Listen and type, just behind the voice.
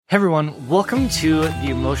Hey everyone, welcome to the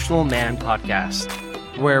Emotional Man podcast,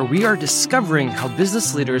 where we are discovering how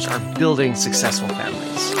business leaders are building successful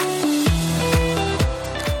families.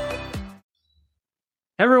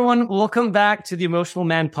 Hey everyone, welcome back to the Emotional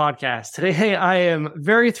Man podcast. Today, I am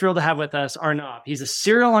very thrilled to have with us Arnab. He's a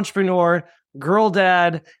serial entrepreneur, girl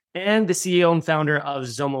dad, and the CEO and founder of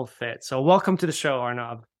ZomoFit. So welcome to the show,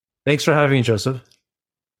 Arnab. Thanks for having me, Joseph.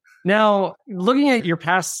 Now, looking at your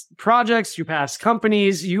past projects, your past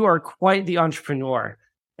companies, you are quite the entrepreneur.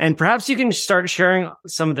 And perhaps you can start sharing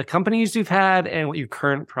some of the companies you've had and what your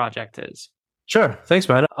current project is. Sure. Thanks,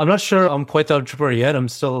 man. I'm not sure I'm quite the entrepreneur yet. I'm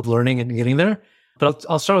still learning and getting there. But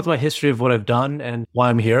I'll start with my history of what I've done and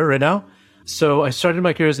why I'm here right now. So I started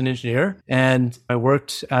my career as an engineer, and I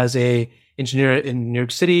worked as an engineer in New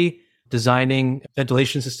York City, designing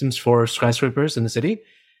ventilation systems for skyscrapers in the city.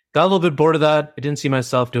 Got a little bit bored of that. I didn't see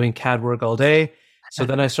myself doing CAD work all day. So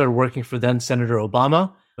then I started working for then Senator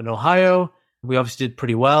Obama in Ohio. We obviously did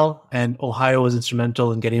pretty well. And Ohio was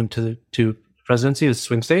instrumental in getting him to presidency as a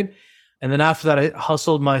swing state. And then after that, I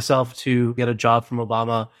hustled myself to get a job from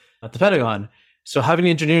Obama at the Pentagon. So having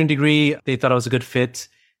an engineering degree, they thought I was a good fit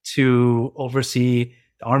to oversee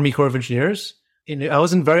the Army Corps of Engineers. I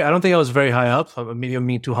don't think I was very high up. Maybe I'm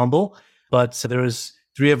being too humble, but there was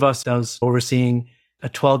three of us that was overseeing a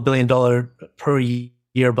 $12 billion per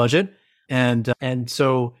year budget. And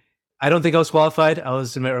so I don't think I was qualified. I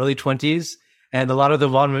was in my early 20s. And a lot of the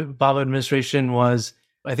Obama administration was,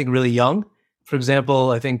 I think, really young. For example,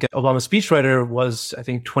 I think Obama's speechwriter was,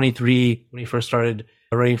 23 when he first started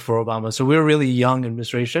writing for Obama. So we were a really young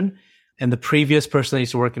administration. And the previous person that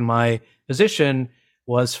used to work in my position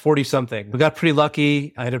was 40 something. We got pretty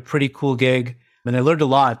lucky. I had a pretty cool gig. And I learned a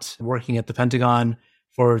lot working at the Pentagon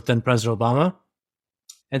for then President Obama.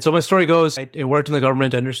 And so my story goes, I worked in the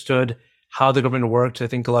government, I understood how the government worked. I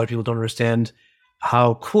think a lot of people don't understand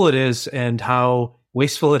how cool it is and how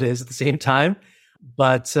wasteful it is at the same time.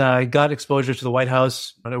 But I got exposure to the White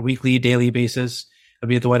House on a weekly, daily basis. I'd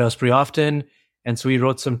be at the White House pretty often. And so we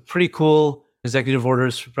wrote some pretty cool executive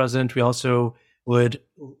orders for president. We also would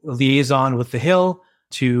liaison with the Hill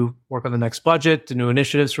to work on the next budget, the new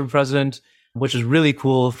initiatives from president, which is really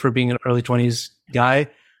cool for being an early 20s guy.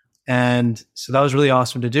 And so that was really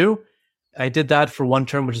awesome to do. I did that for one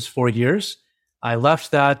term, which is 4 years. I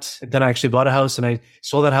left that. Then I actually bought a house and I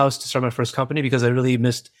sold that house to start my first company because I really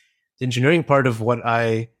missed the engineering part of what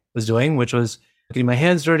I was doing, which was getting my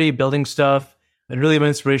hands dirty, building stuff. And really my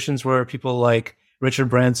inspirations were people like Richard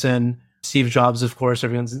Branson, Steve Jobs, of course,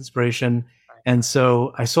 everyone's inspiration. And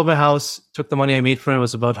so I sold my house, took the money I made from it,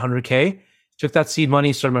 was about $100K, took that seed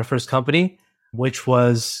money, started my first company, which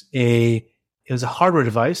was a hardware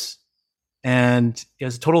device, and it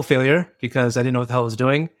was a total failure because I didn't know what the hell I was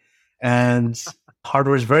doing. And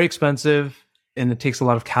hardware is very expensive and it takes a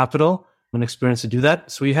lot of capital and experience to do that.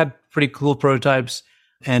 So we had pretty cool prototypes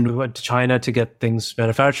and we went to China to get things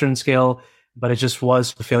manufactured and scale, but it just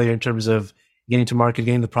was a failure in terms of getting to market,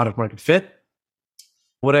 getting the product market fit.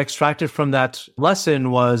 What I extracted from that lesson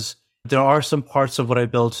was there are some parts of what I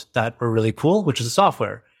built that were really cool, which is the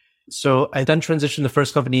software. So I then transitioned the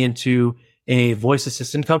first company into a voice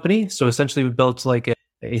assistant company. So essentially we built like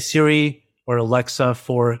a Siri or Alexa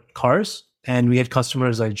for cars. And we had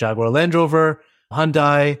customers like Jaguar Land Rover,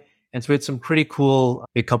 Hyundai. And so we had some pretty cool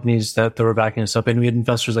big companies that were backing us up. And we had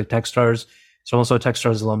investors like Techstars. So I'm also a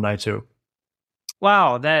Techstars alumni too.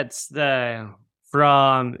 Wow, that's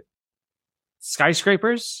from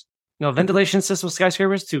skyscrapers, ventilation system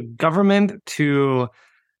skyscrapers to government to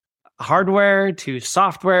hardware to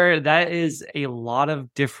software. That is a lot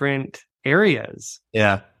of different areas.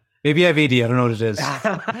 Yeah. Maybe I have AD. I don't know what it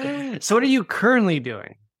is. So what are you currently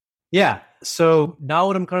doing? Yeah. So now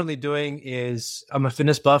what I'm currently doing is I'm a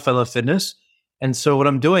fitness buff. I love fitness. And so what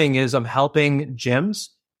I'm doing is I'm helping gyms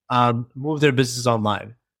move their business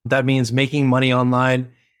online. That means making money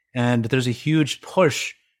online. And there's a huge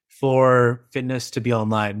push for fitness to be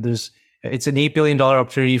online. It's an $8 billion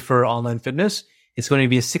opportunity for online fitness. It's going to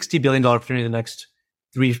be a $60 billion opportunity in the next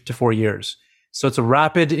 3 to 4 years. So it's a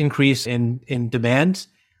rapid increase in demand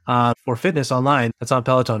for fitness online. That's on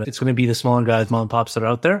Peloton. It's going to be the smaller guys, mom and pops that are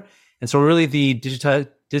out there. And so we're really the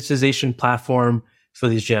digitization platform for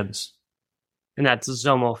these gyms. And that's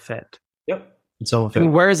ZomoFit. Yep. ZomoFit.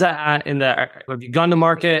 And where is that at in the, have you gone to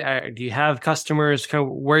market? Do you have customers? Kind of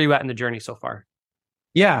where are you at in the journey so far?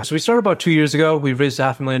 Yeah. So we started about 2 years ago. We raised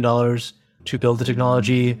 $500,000 to build the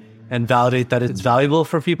technology and validate that it's valuable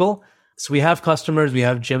for people. So we have customers, we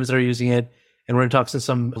have gyms that are using it, and we're in talks with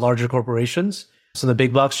some larger corporations, some of the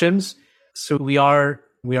big box gyms. So we are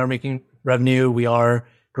making revenue, we are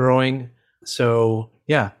growing. So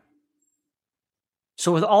yeah.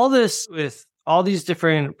 So with all this, with all these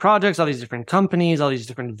different projects, all these different companies, all these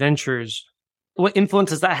different ventures, what influence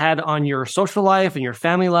has that had on your social life and your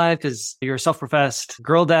family life? Because you're a self-professed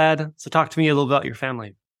girl dad. So talk to me a little about your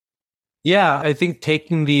family. Yeah, I think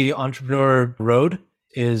taking the entrepreneur road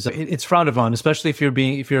it's frowned upon, especially if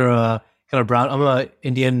you're a kind of brown. I'm a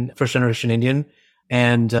Indian, first generation Indian,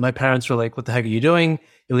 and my parents were like, "What the heck are you doing?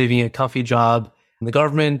 You're leaving a comfy job in the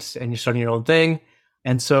government and you're starting your own thing."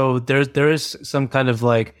 And so there is some kind of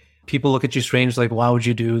like people look at you strange, like, "Why would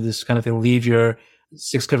you do this kind of thing? Leave your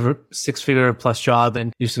six figure plus job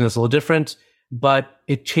and do something that's a little different." But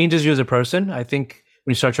it changes you as a person. I think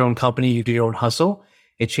when you start your own company, you do your own hustle.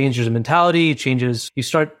 It changes your mentality. You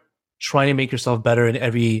start trying to make yourself better in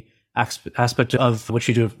every aspect of what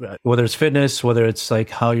you do, whether it's fitness, whether it's like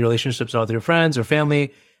how your relationships are with your friends or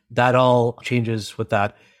family, that all changes with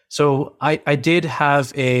that. So I did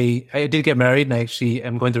get married, and I actually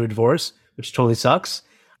am going through a divorce, which totally sucks.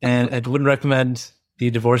 And I wouldn't recommend the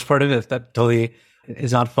divorce part of it. That totally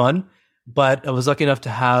is not fun. But I was lucky enough to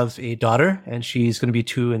have a daughter, and she's going to be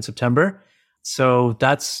 2 in September. So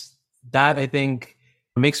that I think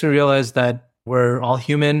makes me realize that we're all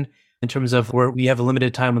human in terms of we have a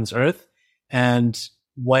limited time on this earth. And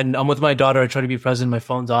when I'm with my daughter, I try to be present. My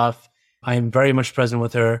phone's off. I am very much present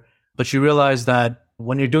with her. But you realize that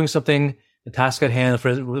when you're doing something, the task at hand,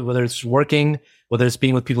 whether it's working, whether it's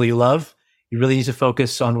being with people you love, you really need to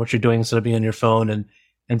focus on what you're doing instead of being on your phone.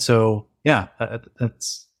 And so, yeah,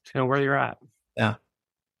 that's kind of where you're at. Yeah.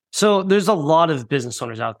 So there's a lot of business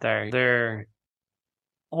owners out there.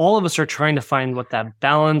 All of us are trying to find what that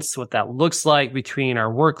balance, what that looks like between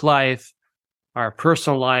our work life, our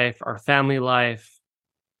personal life, our family life.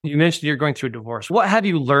 You mentioned you're going through a divorce. What have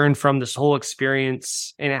you learned from this whole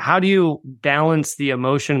experience? And how do you balance the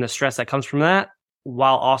emotion and the stress that comes from that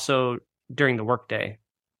while also during the workday?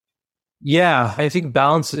 Yeah, I think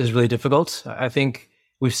balance is really difficult. I think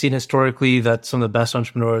we've seen historically that some of the best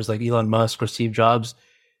entrepreneurs like Elon Musk or Steve Jobs,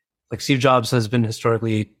 like Steve Jobs has been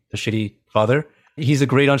historically a shitty father. He's a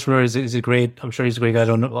great entrepreneur. I'm sure he's a great guy. I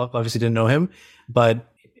don't know, obviously didn't know him, but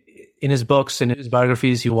in his books and his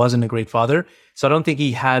biographies, he wasn't a great father. So I don't think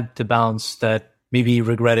he had the balance that maybe he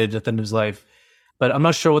regretted at the end of his life. But I'm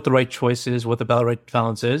not sure what the right choice is, what the right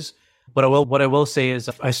balance is. But what I will say is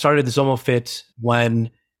I started the Zomo Fit when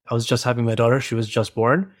I was just having my daughter. She was just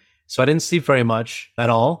born. So I didn't sleep very much at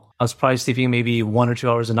all. I was probably sleeping maybe 1 or 2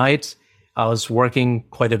 hours a night. I was working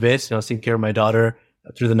quite a bit. I was taking care of my daughter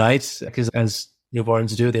through the night because as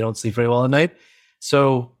newborns do, they don't sleep very well at night.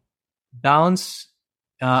 So balance,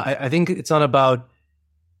 I think it's not about,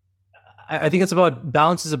 I think it's about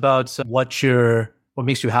balance is about what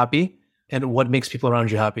makes you happy and what makes people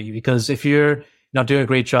around you happy. Because if you're not doing a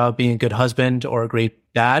great job being a good husband or a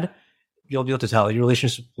great dad, you'll be able to tell. Your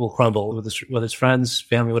relationship will crumble, whether it's friends,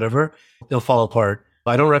 family, whatever, they'll fall apart.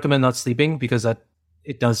 I don't recommend not sleeping because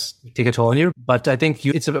it does take a toll on you. But I think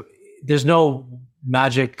there's no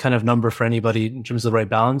magic kind of number for anybody in terms of the right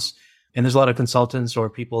balance. And there's a lot of consultants or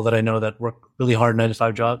people that I know that work really hard 9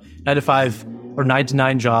 to 5 or 9 to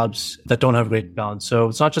 9 jobs that don't have a great balance. So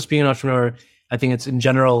it's not just being an entrepreneur. I think it's in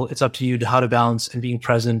general, it's up to you how to balance and being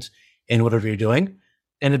present in whatever you're doing.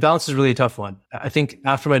 And the balance is really a tough one. I think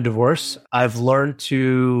after my divorce, I've learned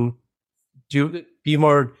to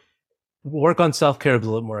work on self-care a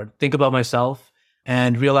little more, think about myself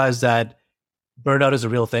and realize that burnout is a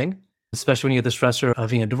real thing, especially when you get the stressor of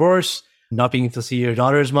having a divorce, not being able to see your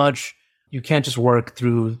daughter as much. You can't just work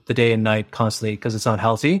through the day and night constantly because it's not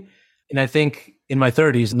healthy. And I think in my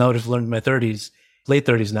 30s, now I've learned in my 30s, late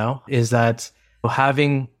 30s now, is that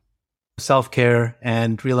having self-care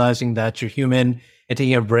and realizing that you're human and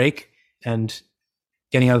taking a break and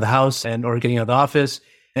getting out of the house or getting out of the office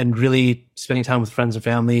and really spending time with friends and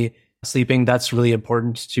family, sleeping, that's really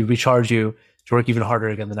important to recharge you to work even harder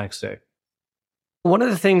again the next day. One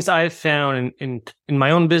of the things I've found in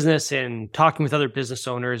my own business and talking with other business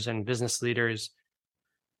owners and business leaders,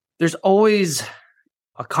 there's always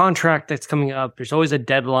a contract that's coming up. There's always a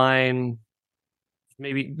deadline.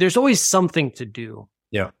 Maybe there's always something to do.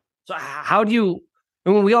 Yeah. So how do you,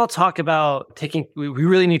 when we all talk about we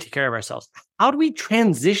really need to take care of ourselves. How do we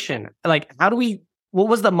transition? What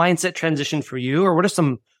was the mindset transition for you? Or what are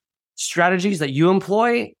some strategies that you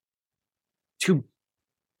employ to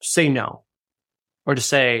say no? Or to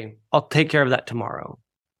say, I'll take care of that tomorrow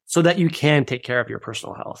so that you can take care of your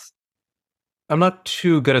personal health? I'm not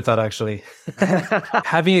too good at that, actually.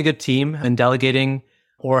 Having a good team and delegating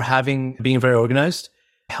or being very organized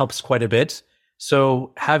helps quite a bit.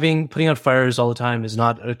 So putting out fires all the time is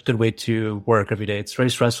not a good way to work every day. It's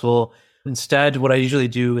very stressful. Instead, what I usually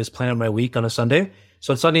do is plan out my week on a Sunday.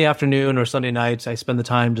 So on Sunday afternoon or Sunday nights, I spend the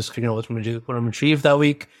time just figuring out what I'm going to do, what I'm going to achieve that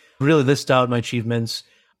week, really list out my achievements.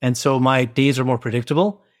 And so my days are more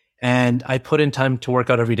predictable and I put in time to work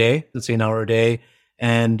out every day, let's say an hour a day.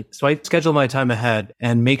 And so I schedule my time ahead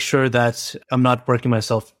and make sure that I'm not working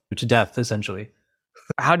myself to death, essentially.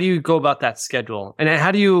 How do you go about that schedule? And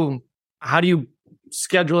how do you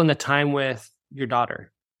schedule in the time with your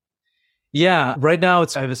daughter? Yeah, right now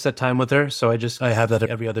I have a set time with her. So I have that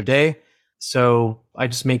every other day. So I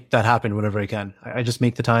just make that happen whenever I can. I just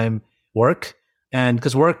make the time work. And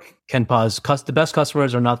because work can pause, the best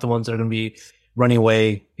customers are not the ones that are going to be running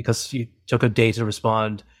away because you took a day to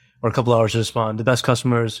respond or a couple hours to respond. The best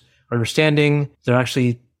customers are understanding. They're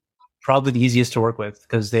actually probably the easiest to work with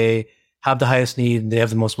because they have the highest need and they have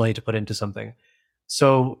the most money to put into something.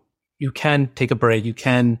 So you can take a break. You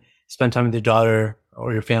can spend time with your daughter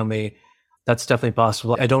or your family. That's definitely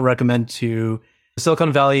possible. I don't recommend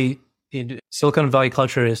Silicon Valley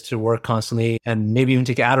culture is to work constantly and maybe even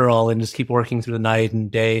take Adderall and just keep working through the night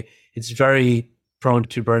and day. It's very prone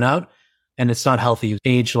to burnout and it's not healthy. You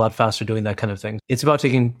age a lot faster doing that kind of thing. It's about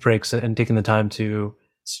taking breaks and taking the time to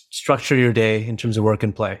structure your day in terms of work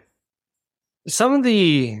and play.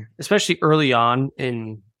 Especially early on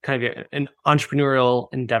in kind of an entrepreneurial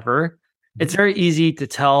endeavor, it's very easy to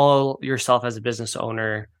tell yourself as a business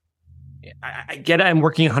owner, I get it, I'm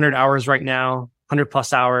working 100 hours right now. 100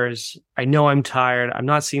 plus hours. I know I'm tired. I'm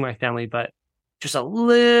not seeing my family, but just a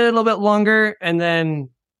little bit longer. And then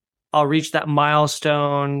I'll reach that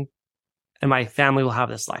milestone and my family will have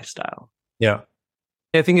this lifestyle. Yeah.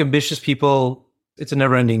 I think ambitious people, it's a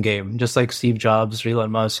never ending game. Just like Steve Jobs or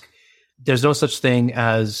Elon Musk, there's no such thing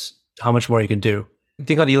as how much more you can do.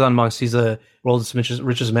 Think about Elon Musk. He's the world's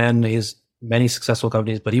richest man. He has many successful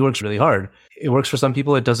companies, but he works really hard. It works for some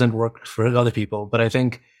people. It doesn't work for other people. But I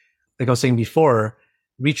think, like I was saying before,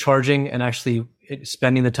 recharging and actually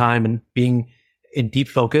spending the time and being in deep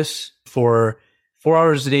focus for 4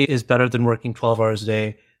 hours a day is better than working 12 hours a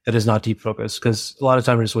day that is not deep focus, because a lot of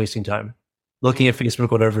time you're just wasting time looking at Facebook,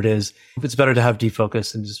 whatever it is. It's better to have deep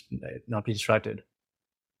focus and just not be distracted.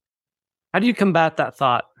 How do you combat that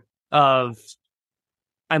thought of,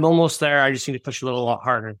 I'm almost there, I just need to push a little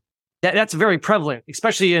harder? That's very prevalent,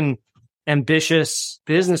 especially in ambitious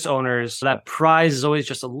business owners. That prize is always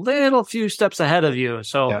just a little few steps ahead of you.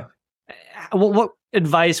 So what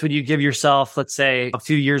advice would you give yourself, let's say a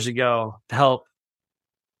few years ago, to help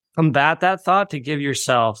combat that thought, to give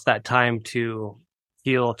yourself that time to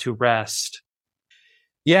heal, to rest?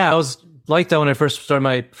 Yeah, I was like that when I first started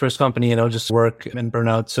my first company, just work and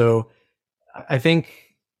burnout. So I think,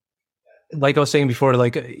 like I was saying before,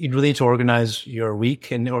 like you really need to organize your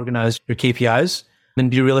week and organize your KPIs. And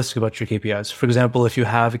be realistic about your KPIs. For example, if you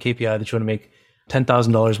have a KPI that you want to make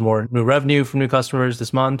 $10,000 more new revenue from new customers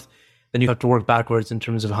this month, then you have to work backwards in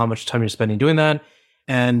terms of how much time you're spending doing that.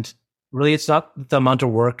 And really, it's not the amount of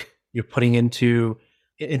work you're putting into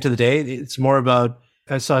the day. It's more about,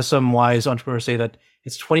 I saw some wise entrepreneurs say that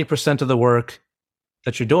it's 20% of the work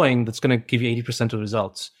that you're doing that's going to give you 80% of the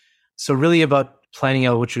results. So really about planning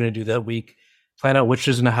out what you're going to do that week, plan out which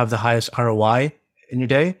is going to have the highest ROI in your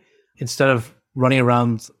day, instead of running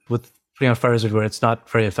around with putting out fires everywhere. It's not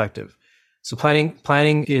very effective. So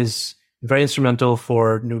planning is very instrumental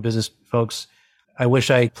for new business folks. I wish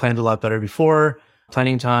I planned a lot better before.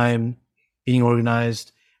 Planning time, being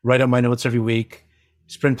organized, write out my notes every week,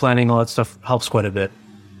 sprint planning, all that stuff helps quite a bit.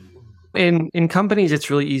 In companies, it's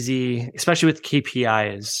really easy, especially with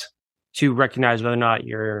KPIs, to recognize whether or not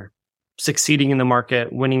you're succeeding in the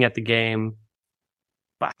market, winning at the game.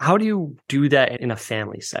 But how do you do that in a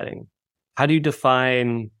family setting? How do you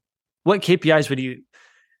define what KPIs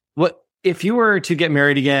if you were to get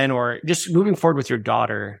married again or just moving forward with your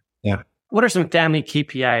daughter? Yeah. What are some family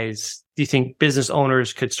KPIs do you think business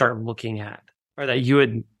owners could start looking at or that you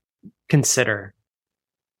would consider?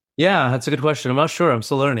 Yeah, that's a good question. I'm not sure. I'm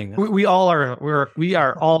still learning. We all are. We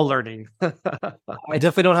are all learning. I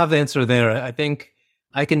definitely don't have the answer there. I think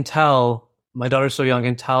I can tell, my daughter's so young, I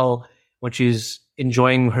can tell when she's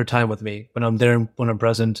enjoying her time with me, when I'm there, when I'm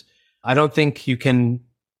present. I don't think you can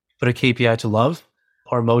put a KPI to love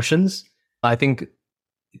or emotions. I think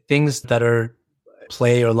things that are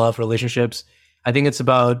play or love relationships, I think it's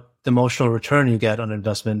about the emotional return you get on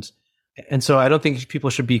investment. And so I don't think people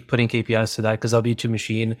should be putting KPIs to that because that'll be too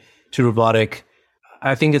machine, too robotic.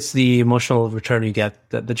 I think it's the emotional return you get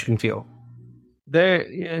that you can feel. There,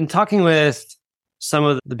 in talking with some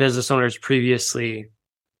of the business owners previously,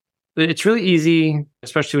 it's really easy,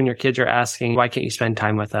 especially when your kids are asking, why can't you spend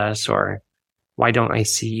time with us? Or why don't I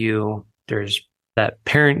see you? There's that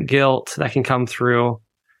parent guilt that can come through.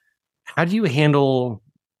 How do you handle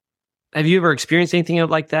Have you ever experienced anything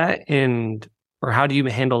like that? Or how do you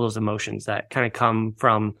handle those emotions that kind of come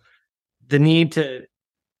from the need to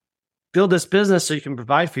build this business so you can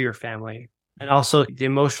provide for your family, and also the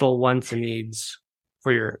emotional wants and needs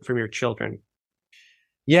from your children?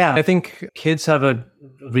 Yeah, I think kids have a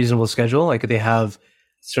reasonable schedule. Like they have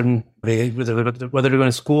whether they're going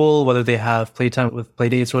to school, whether they have playtime with play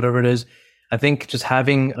dates, whatever it is. I think just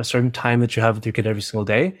having a certain time that you have with your kid every single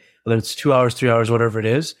day, whether it's 2 hours, 3 hours, whatever it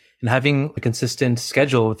is, and having a consistent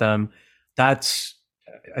schedule with them, I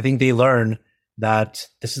think they learn that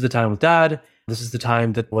this is the time with dad. This is the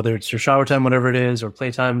time that, whether it's your shower time, whatever it is, or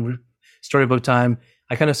playtime, storybook time,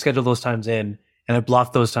 I kind of schedule those times in and I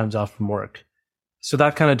block those times off from work. So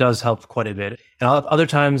that kind of does help quite a bit. And other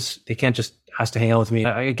times they can't just ask to hang out with me.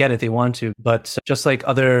 I get it, they want to, but just like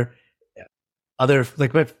other,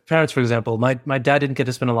 like my parents, for example, my dad didn't get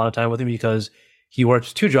to spend a lot of time with me because he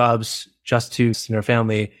worked 2 jobs just to sustain our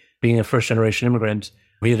family. Being a first generation immigrant,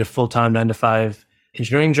 he did a full-time 9-to-5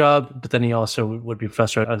 engineering job, but then he also would be a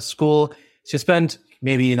professor at a school. So he spent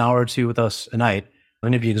maybe an hour or 2 with us a night,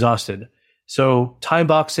 and he'd be exhausted. So time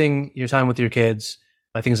boxing your time with your kids,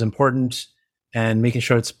 I think, is important, and making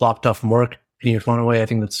sure it's blocked off from work, putting your phone away. I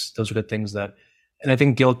think those are good things and I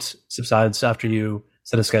think guilt subsides after you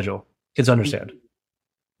set a schedule. Kids understand.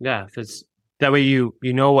 Yeah, because that way you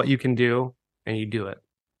know what you can do and you do it.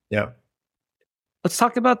 Yeah. Let's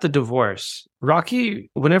talk about the divorce.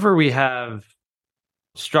 Rocky, whenever we have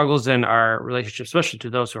struggles in our relationship, especially to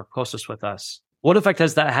those who are closest with us, what effect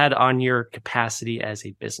has that had on your capacity as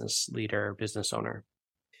a business leader, business owner?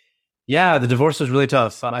 Yeah, the divorce was really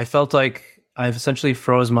tough. I felt like I've essentially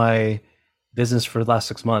froze my business for the last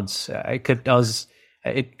 6 months.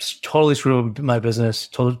 It totally screwed up my business,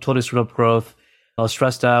 totally screwed up growth. I was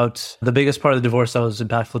stressed out. The biggest part of the divorce that was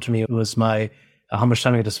impactful to me was how much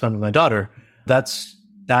time I had to spend with my daughter.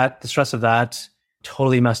 The stress of that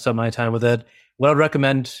totally messed up my time with it. What I'd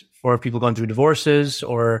recommend for people going through divorces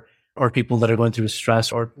or people that are going through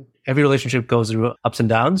stress, or every relationship goes through ups and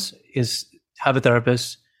downs, is have a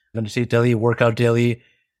therapist, meditate daily, work out daily.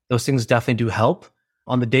 Those things definitely do help.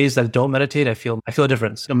 On the days that I don't meditate, I feel a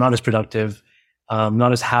difference. I'm not as productive. I'm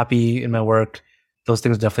not as happy in my work. Those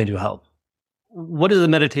things definitely do help. What does the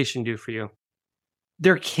meditation do for you?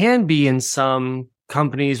 There can be in some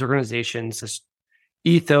companies, organizations, this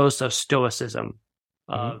ethos of stoicism,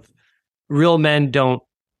 of real men don't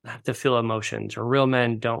have to feel emotions, or real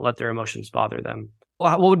men don't let their emotions bother them.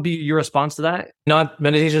 What would be your response to that?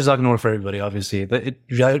 Meditation is not going to work for everybody, obviously. You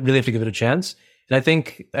really have to give it a chance. And I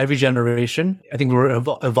think every generation, I think we're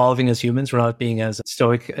evolving as humans. We're not being as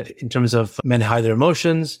stoic in terms of men hide their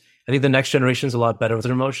emotions. I think the next generation is a lot better with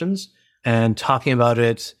their emotions, and talking about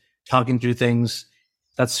it, talking through things,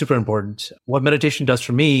 that's super important. What meditation does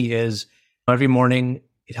for me is every morning,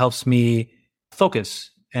 it helps me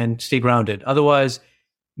focus and stay grounded. Otherwise,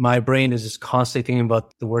 my brain is just constantly thinking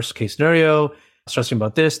about the worst case scenario, stressing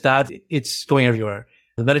about this, that. It's going everywhere.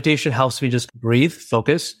 The meditation helps me just breathe,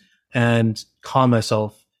 focus, and calm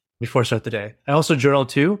myself before I start the day. I also journal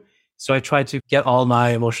too. So I try to get all my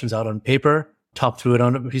emotions out on paper, talk through it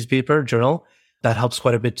on a piece of paper, journal. That helps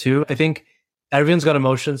quite a bit too. I think everyone's got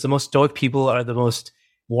emotions. The most stoic people are the most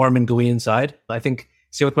warm and gooey inside. I think,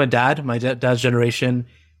 see, with my dad's generation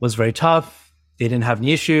was very tough. They didn't have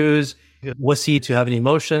any issues. Wussy to have any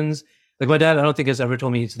emotions. Like my dad, I don't think has ever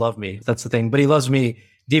told me to love me. That's the thing. But he loves me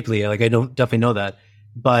deeply. Like I don't definitely know that.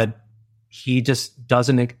 But he just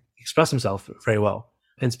doesn't express himself very well.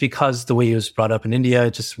 And it's because the way he was brought up in India,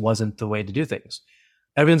 it just wasn't the way to do things.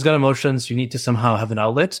 Everyone's got emotions. You need to somehow have an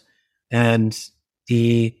outlet. And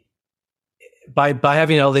by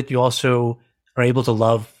having an outlet, you also are able to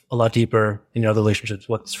love a lot deeper in your other relationships,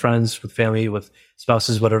 with friends, with family, with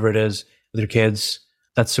spouses, whatever it is, with your kids.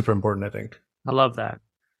 That's super important, I think. I love that.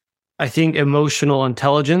 I think emotional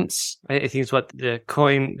intelligence, I think it's what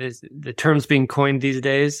the term's being coined these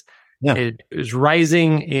days. Yeah. It is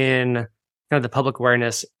rising in kind of the public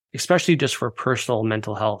awareness, especially just for personal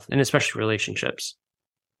mental health and especially relationships.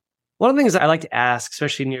 One of the things I like to ask,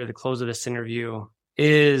 especially near the close of this interview,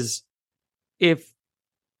 is if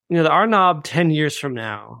the Arnab 10 years from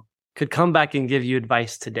now could come back and give you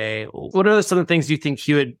advice today, what are some of the things you think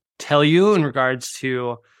he would tell you in regards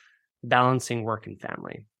to balancing work and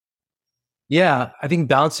family? Yeah, I think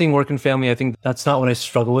balancing work and family, I think that's not what I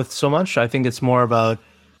struggle with so much. I think it's more about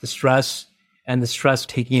the stress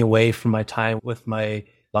taking away from my time with my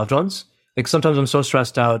loved ones. Like sometimes I'm so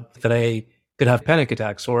stressed out that I could have panic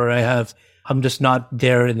attacks, or I'm just not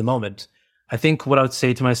there in the moment. I think what I would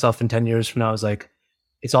say to myself in 10 years from now is like,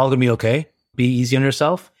 it's all going to be okay. Be easy on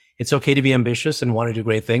yourself. It's okay to be ambitious and want to do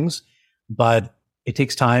great things, but it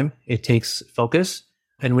takes time, it takes focus.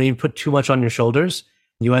 And when you put too much on your shoulders,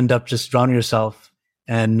 you end up just drowning yourself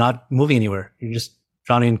and not moving anywhere. You're just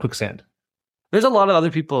drowning in quicksand. There's a lot of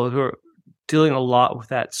other people who are dealing a lot with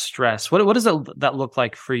that stress. What does that look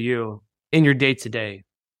like for you in your day to day?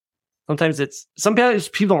 Sometimes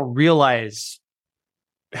people don't realize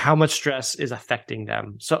how much stress is affecting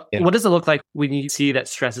them. So What does it look like when you see that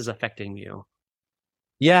stress is affecting you?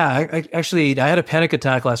 Yeah, I had a panic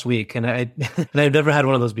attack last week, and I've never had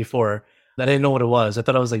one of those before. I didn't know what it was. I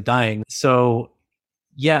thought I was like dying. So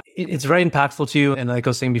yeah, it's very impactful to you. And like I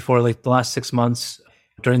was saying before, like the last 6 months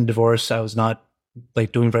during the divorce, I was not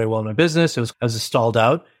like doing very well in my business. I was stalled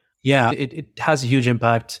out. Yeah, it has a huge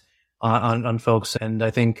impact on folks. And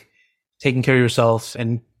I think taking care of yourself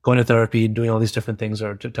and going to therapy, doing all these different things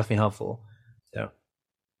are definitely helpful. Yeah.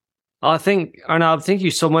 Arnab, thank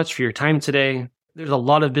you so much for your time today. There's a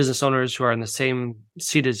lot of business owners who are in the same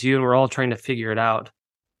seat as you, and we're all trying to figure it out.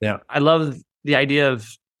 Yeah. I love the idea of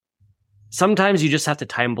sometimes you just have to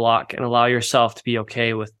time block and allow yourself to be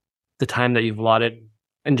okay with the time that you've allotted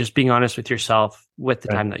and just being honest with yourself with the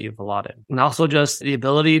time that you've allotted. And also just the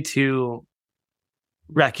ability to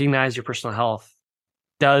recognize your personal health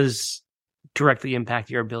does directly impact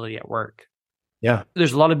your ability at work. Yeah.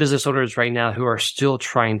 There's a lot of business owners right now who are still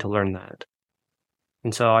trying to learn that.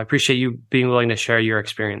 And so I appreciate you being willing to share your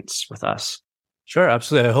experience with us. Sure,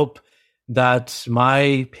 absolutely. I hope that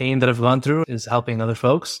my pain that I've gone through is helping other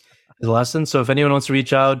folks as a lesson. So if anyone wants to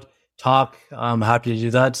reach out, talk, I'm happy to do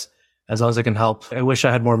that as long as I can help. I wish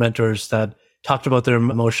I had more mentors that talked about their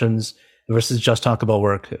emotions versus just talk about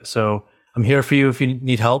work. So I'm here for you. If you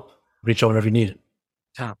need help, reach out whenever you need it.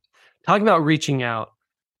 Yeah. Talking about reaching out.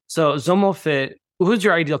 So ZomoFit, who's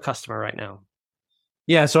your ideal customer right now?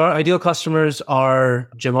 Yeah, so our ideal customers are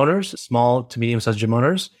gym owners, small to medium-sized gym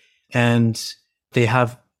owners, and they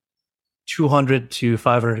have 200 to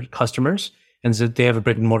 500 customers. And so they have a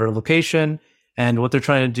brick and mortar location, and what they're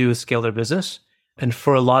trying to do is scale their business. And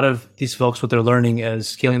for a lot of these folks, what they're learning is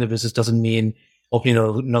scaling their business doesn't mean opening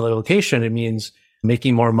another location. It means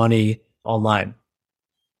making more money online.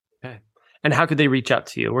 Okay. And how could they reach out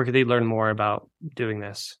to you? Where could they learn more about doing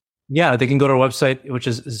this? Yeah, they can go to our website, which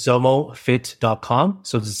is zomofit.com.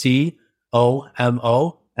 So it's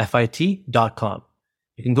ZOMOFIT.com.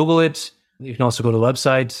 You can Google it. You can also go to the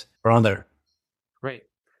website. We're on there. Great.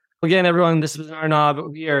 Again, everyone, this is Arnab.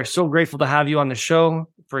 We are so grateful to have you on the show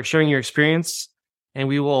for sharing your experience. And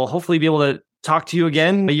we will hopefully be able to talk to you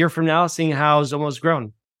again a year from now, seeing how Zomo's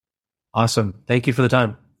grown. Awesome. Thank you for the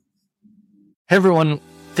time. Hey, everyone.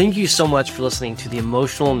 Thank you so much for listening to the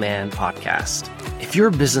Emotional Man podcast. If you're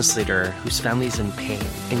a business leader whose family is in pain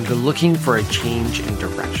and you're looking for a change in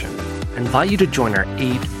direction, I invite you to join our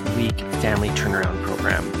 8-week family turnaround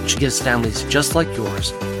program, which gives families just like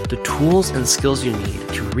yours the tools and skills you need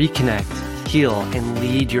to reconnect, heal, and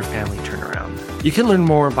lead your family turnaround. You can learn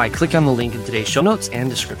more by clicking on the link in today's show notes and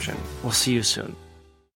description. We'll see you soon.